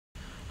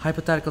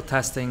Hypothetical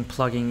testing,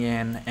 plugging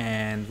in,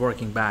 and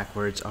working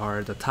backwards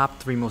are the top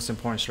 3 most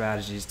important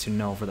strategies to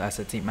know for the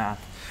SAT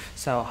math.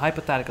 So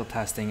hypothetical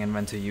testing and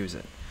when to use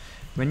it.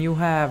 When you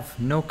have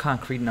no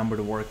concrete number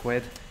to work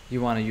with,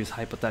 you want to use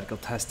hypothetical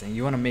testing.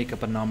 You want to make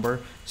up a number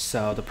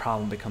so the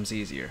problem becomes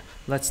easier.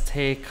 Let's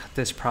take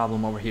this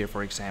problem over here,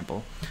 for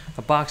example.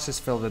 A box is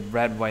filled with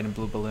red, white, and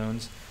blue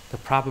balloons. The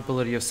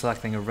probability of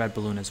selecting a red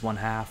balloon is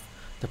 1/2.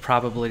 The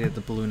probability that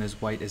the balloon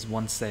is white is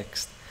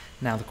 1/6.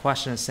 Now the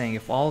question is saying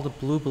if all the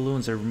blue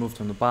balloons are removed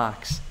from the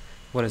box,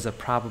 what is the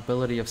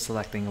probability of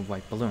selecting a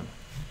white balloon?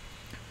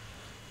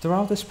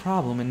 Throughout this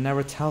problem, it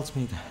never tells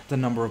me the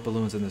number of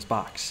balloons in this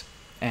box.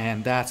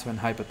 And that's when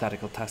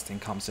hypothetical testing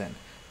comes in.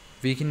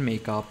 We can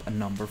make up a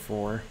number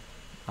for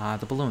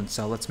the balloon.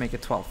 So let's make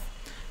it 12.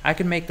 I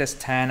can make this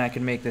 10, I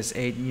can make this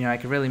 8, I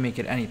can really make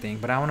it anything,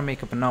 but I want to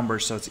make up a number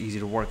so it's easy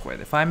to work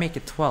with. If I make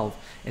it 12,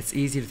 it's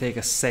easy to take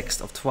a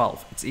sixth of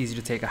 12. It's easy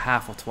to take a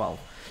half of 12.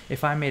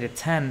 If I made it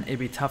 10, it'd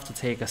be tough to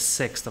take a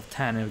sixth of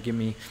 10. It would give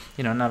me,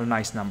 not a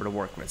nice number to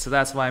work with. So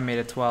that's why I made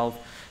it 12.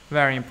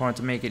 Very important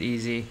to make it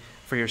easy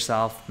for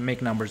yourself.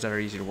 Make numbers that are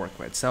easy to work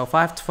with. So if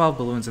I have 12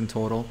 balloons in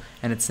total,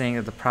 and it's saying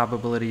that the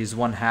probability is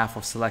 1/2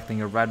 of selecting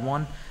a red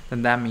one,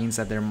 then that means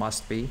that there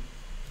must be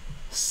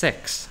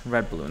 6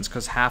 red balloons,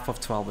 because half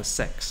of 12 is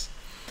 6.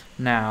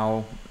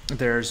 Now,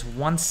 there's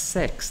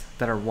 1/6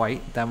 that are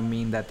white. That would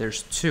mean that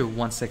there's 2.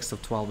 1/6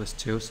 of 12 is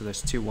 2, so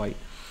there's 2 white.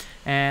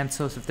 And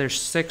so if there's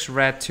 6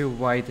 red, 2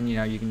 white, then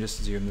you can just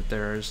assume that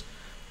there's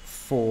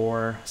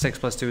 4. 6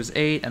 plus 2 is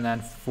 8, and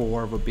then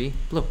 4 would be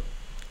blue,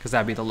 because that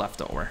would be the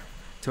leftover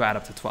to add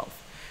up to 12.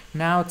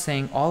 Now it's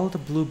saying all of the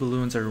blue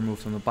balloons are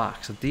removed from the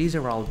box, so these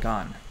are all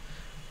gone.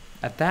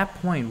 At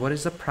that point, what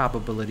is the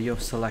probability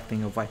of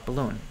selecting a white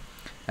balloon?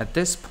 At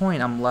this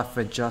point, I'm left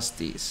with just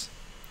these.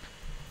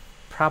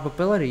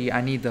 Probability,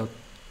 I need the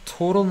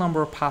total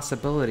number of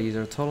possibilities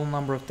or total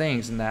number of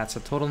things, and that's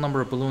the total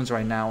number of balloons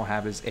right now I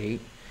have is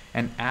 8.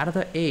 And out of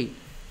the 8,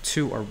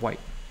 2 are white.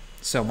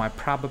 So my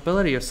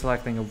probability of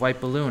selecting a white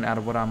balloon out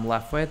of what I'm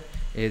left with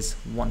is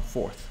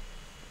 1/4.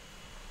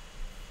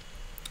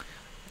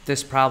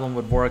 This problem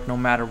would work no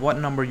matter what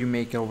number you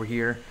make over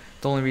here.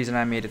 The only reason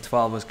I made it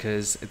 12 was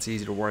because it's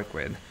easy to work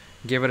with.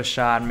 Give it a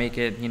shot, make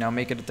it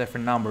a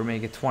different number,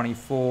 make it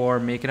 24,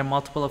 make it a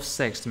multiple of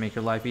 6 to make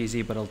your life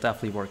easy, but it'll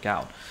definitely work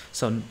out.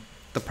 So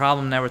the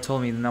problem never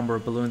told me the number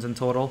of balloons in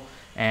total,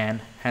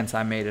 and hence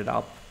I made it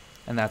up.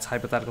 And that's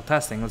hypothetical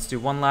testing. Let's do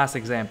one last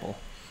example.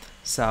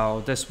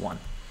 So this one,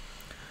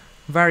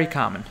 very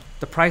common.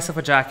 The price of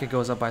a jacket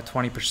goes up by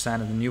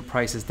 20% and the new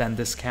price is then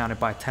discounted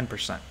by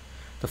 10%.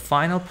 The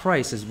final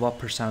price is what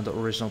percent of the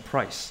original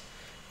price?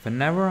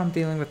 Whenever I'm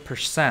dealing with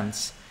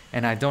percents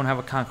and I don't have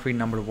a concrete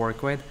number to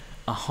work with,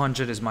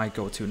 100 is my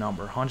go-to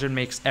number. 100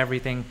 makes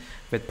everything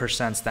with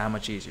percents that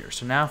much easier.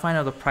 So now if I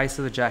know the price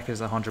of the jacket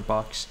is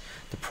 $100,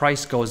 the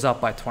price goes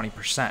up by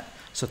 20%.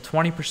 So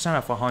 20%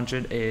 of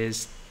 100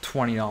 is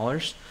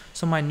 $20.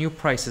 So my new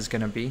price is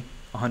going to be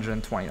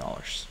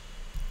 $120.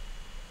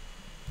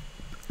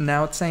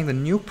 Now it's saying the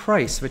new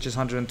price, which is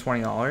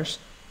 $120,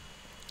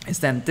 is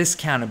then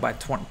discounted by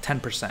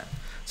 10%.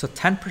 So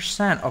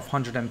 10% of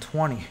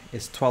 120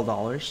 is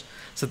 $12.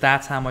 So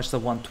that's how much the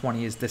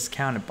 120 is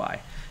discounted by.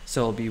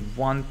 So it'll be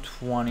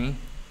 120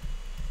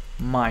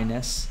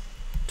 minus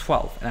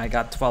 12. And I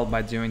got 12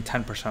 by doing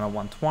 10% of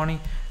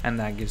 120, and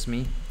that gives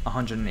me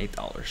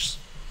 $108.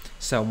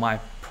 So my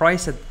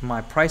price of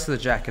the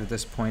jacket at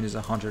this point is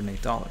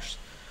 $108.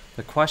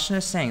 The question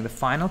is saying the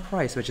final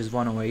price, which is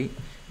 108,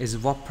 is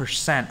what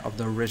percent of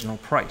the original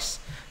price?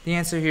 The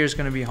answer here is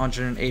going to be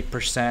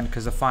 108%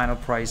 because the final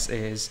price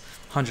is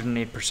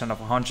 108% of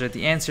 100.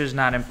 The answer is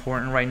not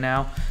important right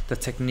now. The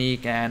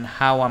technique and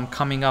how I'm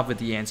coming up with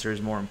the answer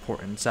is more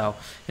important. So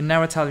it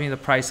never tells me the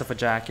price of a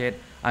jacket.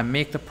 I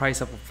make the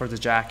price up for the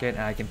jacket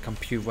and I can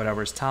compute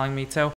whatever it's telling me to.